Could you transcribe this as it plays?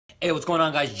Hey, what's going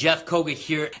on, guys? Jeff Koga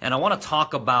here, and I want to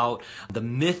talk about the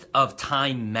myth of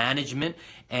time management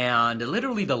and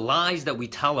literally the lies that we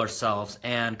tell ourselves,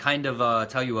 and kind of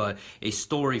tell you a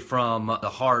story from the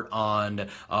heart on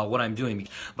what I'm doing.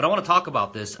 But I want to talk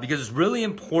about this because it's really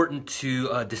important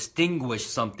to distinguish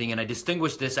something, and I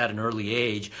distinguished this at an early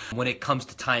age when it comes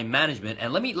to time management.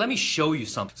 And let me show you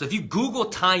something. So if you Google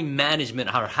time management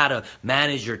or how to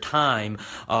manage your time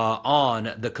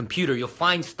on the computer, you'll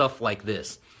find stuff like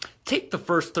this. Take the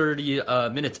first 30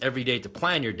 minutes every day to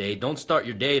plan your day. Don't start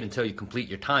your day until you complete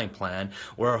your time plan.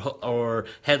 Or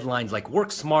headlines like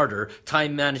work smarter,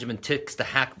 time management tips to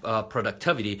hack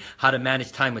productivity, how to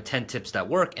manage time with 10 tips that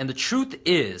work. And the truth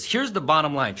is, here's the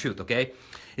bottom line truth, okay,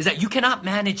 is that you cannot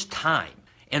manage time.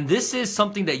 And this is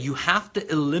something that you have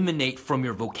to eliminate from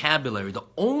your vocabulary. The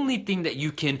only thing that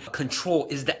you can control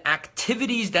is the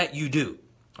activities that you do.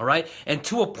 All right, and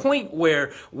to a point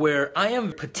where I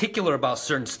am particular about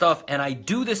certain stuff, and I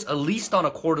do this at least on a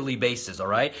quarterly basis. All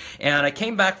right, and I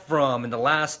came back from in the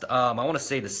last I want to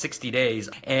say the 60 days,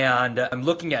 and I'm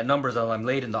looking at numbers as I'm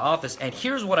late in the office, and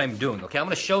here's what I'm doing. Okay, I'm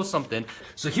going to show something.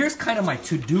 So here's kind of my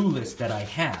to-do list that I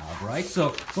have. Right,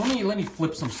 so let me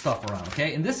flip some stuff around.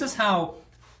 Okay, and this is how.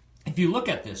 If you look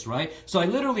at this, right, so I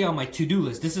literally on my to-do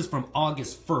list, this is from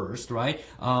August 1st, right,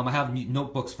 I have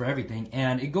notebooks for everything,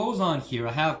 and it goes on here.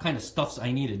 I have kind of stuffs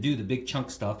I need to do, the big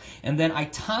chunk stuff, and then I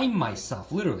time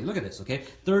myself, literally, look at this, okay,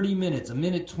 30 minutes, a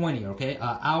minute 20, okay,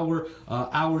 hour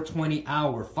 20,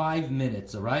 hour, 5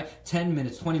 minutes, all right, 10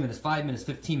 minutes, 20 minutes, 5 minutes,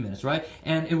 15 minutes, right,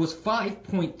 and it was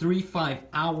 5.35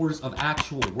 hours of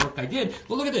actual work I did.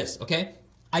 But look at this, okay.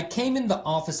 I came in the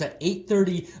office at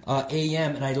 8:30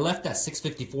 a.m. and I left at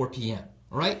 6:54 p.m.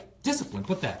 All right? Discipline,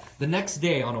 put that. The next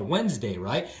day on a Wednesday,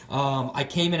 right? I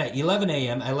came in at 11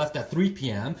 a.m. I left at 3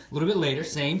 p.m. A little bit later,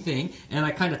 same thing. And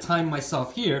I kind of timed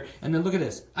myself here. And then look at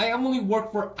this. I only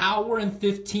worked for an hour and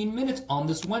 15 minutes on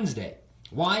this Wednesday.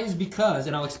 Why is because,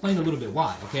 and I'll explain a little bit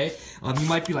why, okay? You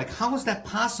might be like, how is that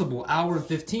possible, hour and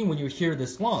 15 when you're here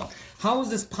this long? How is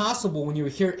this possible when you were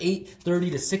here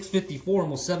 8:30 to 6:54,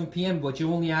 almost 7 p.m., but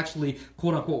you only actually,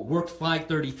 quote unquote, worked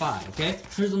 5:35, okay?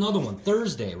 Here's another one,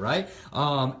 Thursday, right?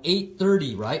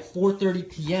 8:30, right? 4:30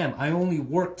 p.m. I only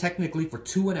worked technically for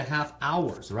 2.5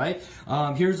 hours, right?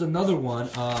 Here's another one,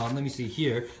 let me see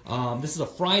here. This is a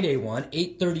Friday one,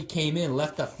 8:30 came in,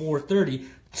 left at 4:30.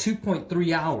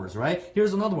 2.3 hours, right?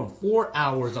 Here's another one, 4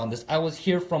 hours on this. I was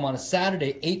here from on a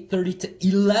Saturday, 8:30 to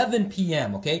 11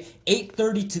 p.m., okay?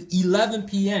 8:30 to 11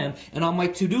 p.m. and on my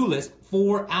to-do list,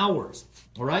 4 hours,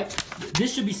 all right?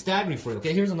 This should be staggering for you,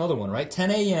 okay? Here's another one, right?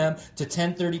 10 a.m. to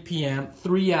 10:30 p.m.,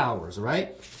 3 hours,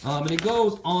 right? And it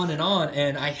goes on,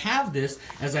 and I have this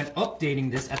as I'm updating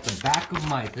this at the back of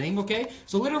my thing, okay?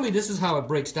 So literally, this is how it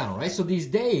breaks down, right? So these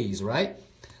days, right?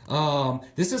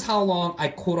 This is how long I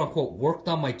quote-unquote worked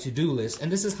on my to-do list,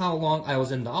 and this is how long I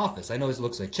was in the office. I know this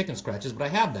looks like chicken scratches, but I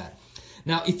have that.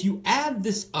 Now, if you add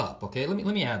this up, okay, let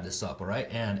me add this up, all right,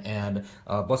 and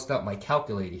bust out my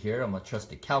calculator here. I'm a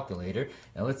trusted calculator,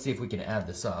 and let's see if we can add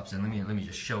this up. So let me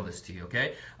just show this to you,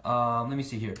 okay? Let me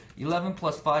see here. 11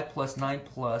 plus 5 plus 9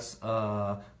 plus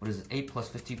what is it? 8 plus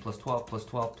 15 plus 12 plus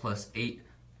 12 plus 8.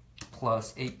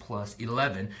 Plus 8 plus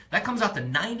 11. That comes out to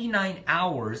 99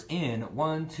 hours in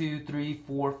 1, 2, 3,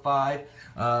 4,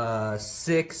 5,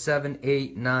 6, 7,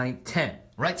 8, 9, 10.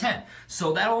 Right, 10.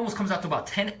 So that almost comes out to about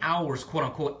 10 hours, quote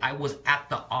unquote, I was at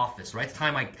the office, right? It's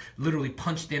time I literally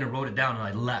punched in and wrote it down and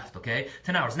I left, okay?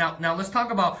 10 hours. Now let's talk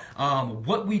about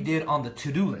what we did on the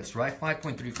to-do list, right?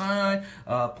 5.35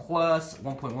 plus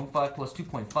 1.15 plus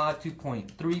 2.5,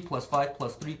 2.3 plus 5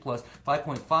 plus 3 plus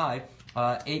 5.5.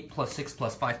 8 plus 6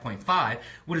 plus 5.5,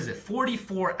 what is it?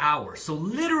 44 hours. So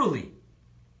literally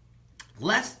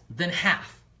less than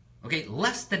half, okay?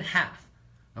 Less than half,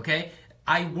 okay?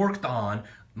 I worked on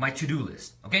my to-do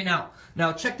list. Okay, now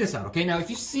check this out. Okay, now if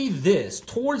you see this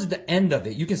towards the end of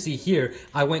it, you can see here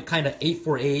I went kind of 8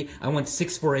 for 8. I went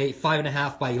 6 for 8,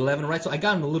 5.5 by 11. Right, so I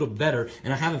got a little better,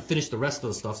 and I haven't finished the rest of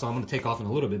the stuff, so I'm going to take off in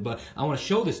a little bit. But I want to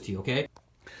show this to you. Okay.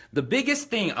 The biggest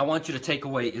thing I want you to take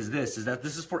away is that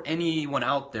this is for anyone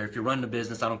out there, if you're running a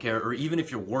business, I don't care, or even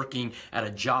if you're working at a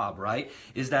job, right?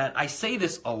 Is that I say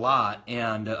this a lot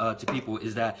and to people,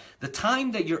 is that the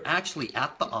time that you're actually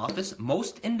at the office,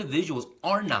 most individuals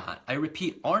are not, I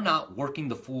repeat, are not working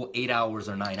the full 8 hours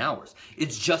or 9 hours.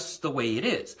 It's just the way it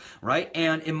is, right?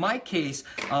 And in my case,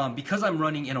 because I'm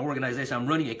running an organization, I'm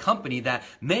running a company, that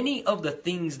many of the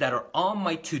things that are on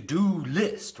my to-do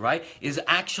list, right, is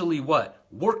actually what?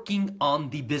 Working on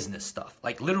the business stuff,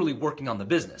 like literally working on the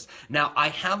business. Now, I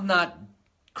have not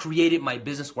created my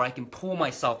business where I can pull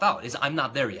myself out. I'm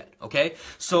not there yet, okay?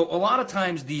 So a lot of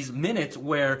times these minutes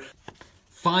where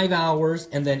 5 hours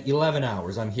and then 11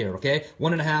 hours I'm here, okay?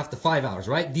 1.5 to 5 hours,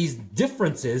 right? These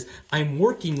differences, I'm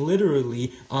working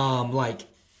literally like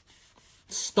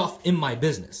stuff in my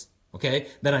business, okay,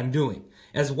 that I'm doing.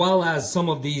 As well as some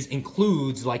of these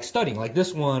includes like studying, like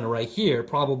this one right here,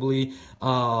 probably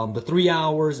the 3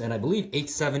 hours, and I believe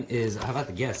 8-7 is, I have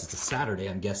to guess, it's a Saturday,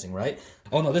 I'm guessing, right?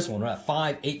 Oh no, this one, right?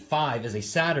 5-8-5 is a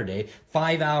Saturday.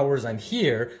 5 hours I'm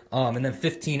here, and then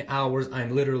 15 hours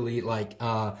I'm literally like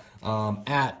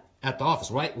at the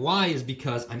office, right? Why is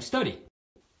because I'm studying.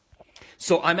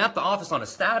 So I'm at the office on a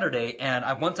Saturday, and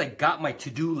once I got my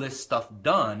to-do list stuff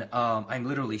done, I'm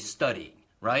literally studying,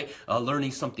 right?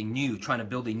 Learning something new, trying to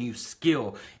build a new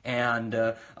skill, and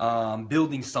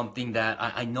building something that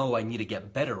I know I need to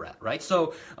get better at, right?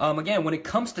 So again, when it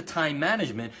comes to time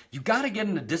management, you got to get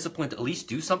in the discipline to at least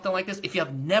do something like this. If you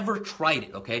have never tried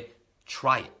it, okay,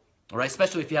 try it. All right,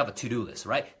 especially if you have a to-do list,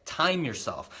 right? Time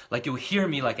yourself. Like you'll hear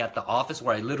me like at the office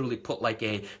where I literally put like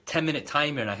a 10-minute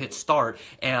timer and I hit start,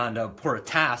 and for a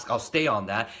task, I'll stay on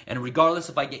that. And regardless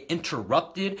if I get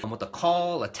interrupted with a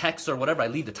call, a text, or whatever, I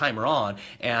leave the timer on,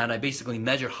 and I basically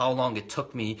measure how long it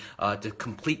took me to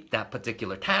complete that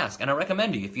particular task. And I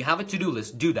recommend you, if you have a to-do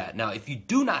list, do that. Now, if you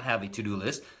do not have a to-do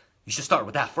list, you should start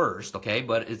with that first, okay?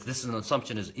 But this is an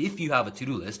assumption, is if you have a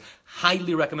to-do list,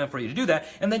 highly recommend for you to do that,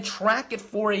 and then track it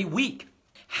for a week.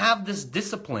 Have this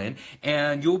discipline,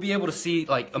 and you'll be able to see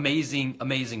like amazing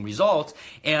results.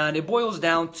 And it boils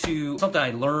down to something I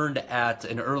learned at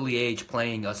an early age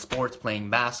playing sports,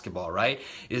 playing basketball, right?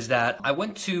 Is that I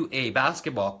went to a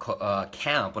basketball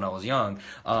camp when I was young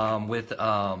with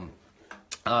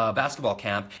basketball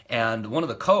camp, and one of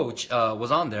the coach was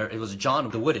on there. It was John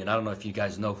Wooden. I don't know if you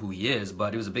guys know who he is,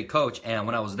 but he was a big coach. And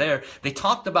when I was there, they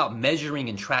talked about measuring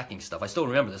and tracking stuff. I still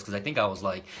remember this because I think I was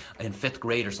like in 5th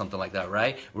grade or something like that,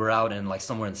 right? We're out in like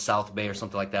somewhere in South Bay or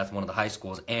something like that. It's one of the high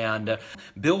schools, and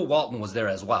Bill Walton was there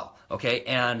as well, okay?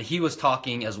 And he was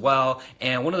talking as well,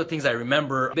 and one of the things I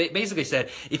remember basically said,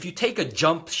 if you take a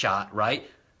jump shot, right,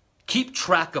 keep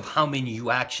track of how many you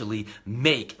actually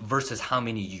make versus how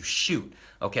many you shoot,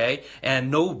 okay? And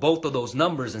know both of those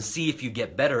numbers and see if you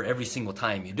get better every single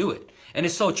time you do it. And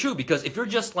it's so true, because if you're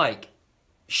just like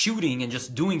shooting and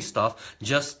just doing stuff,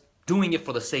 just doing it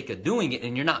for the sake of doing it,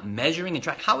 and you're not measuring and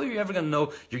tracking, how are you ever going to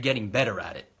know you're getting better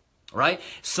at it? Right?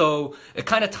 So it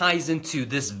kind of ties into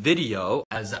this video.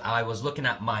 As I was looking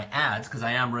at my ads, because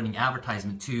I am running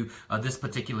advertisement to this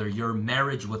particular Your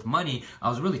Marriage with Money, I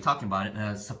was really talking about it,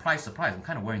 and surprise, surprise, I'm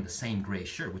kind of wearing the same gray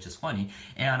shirt, which is funny.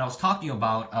 And I was talking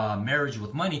about marriage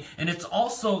with money, and it's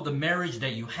also the marriage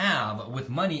that you have with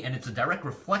money, and it's a direct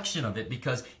reflection of it,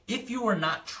 because if you are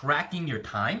not tracking your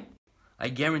time, I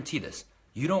guarantee this,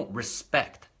 you don't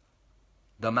respect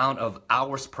the amount of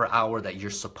hours per hour that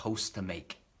you're supposed to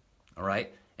make. All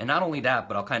right? And not only that,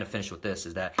 but I'll kind of finish with this,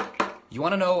 is that you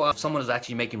want to know if someone is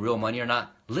actually making real money or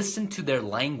not? Listen to their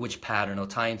language pattern. It'll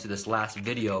tie into this last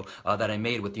video that I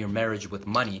made with Your Marriage with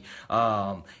Money,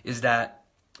 is that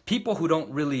people who don't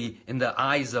really, in the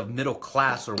eyes of middle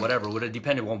class or whatever,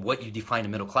 depending on what you define a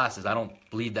middle class as, I don't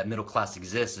believe that middle class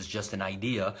exists, it's just an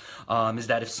idea, is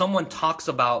that if someone talks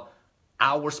about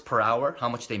hours per hour, how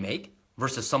much they make,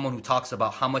 versus someone who talks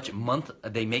about how much month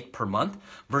they make per month,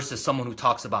 versus someone who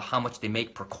talks about how much they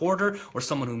make per quarter, or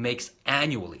someone who makes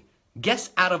annually. Guess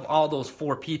out of all those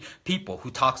 4 people who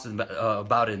talks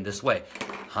about it in this way,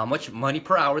 how much money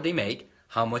per hour they make,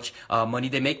 how much money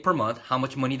they make per month, how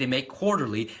much money they make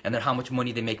quarterly, and then how much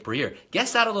money they make per year.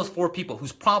 Guess out of those 4 people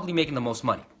who's probably making the most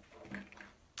money.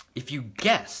 If you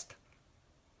guessed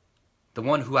the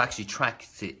one who actually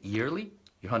tracks it yearly,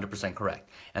 you're 100% correct.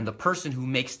 And the person who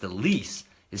makes the least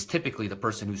is typically the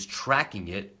person who's tracking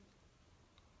it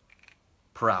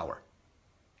per hour,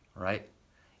 right?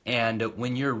 And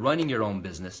when you're running your own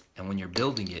business and when you're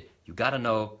building it, you got to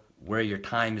know where your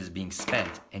time is being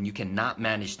spent, and you cannot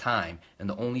manage time, and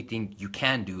the only thing you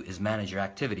can do is manage your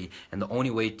activity, and the only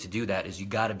way to do that is you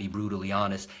got to be brutally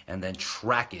honest and then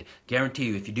track it. Guarantee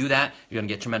you, if you do that, you're going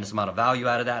to get tremendous amount of value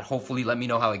out of that. Hopefully, let me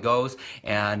know how it goes,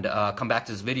 and come back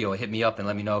to this video, hit me up and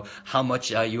let me know how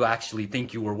much you actually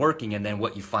think you were working, and then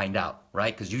what you find out,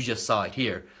 right? Because you just saw it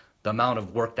here. The amount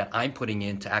of work that I'm putting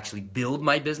in to actually build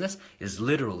my business is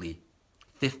literally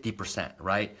 50%,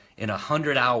 right? In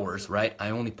 100 hours, right, I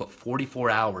only put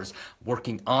 44 hours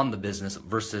working on the business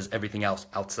versus everything else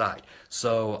outside.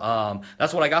 So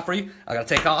that's what I got for you. I got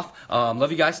to take off.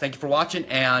 Love you guys. Thank you for watching,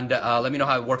 and let me know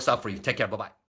how it works out for you. Take care. Bye-bye.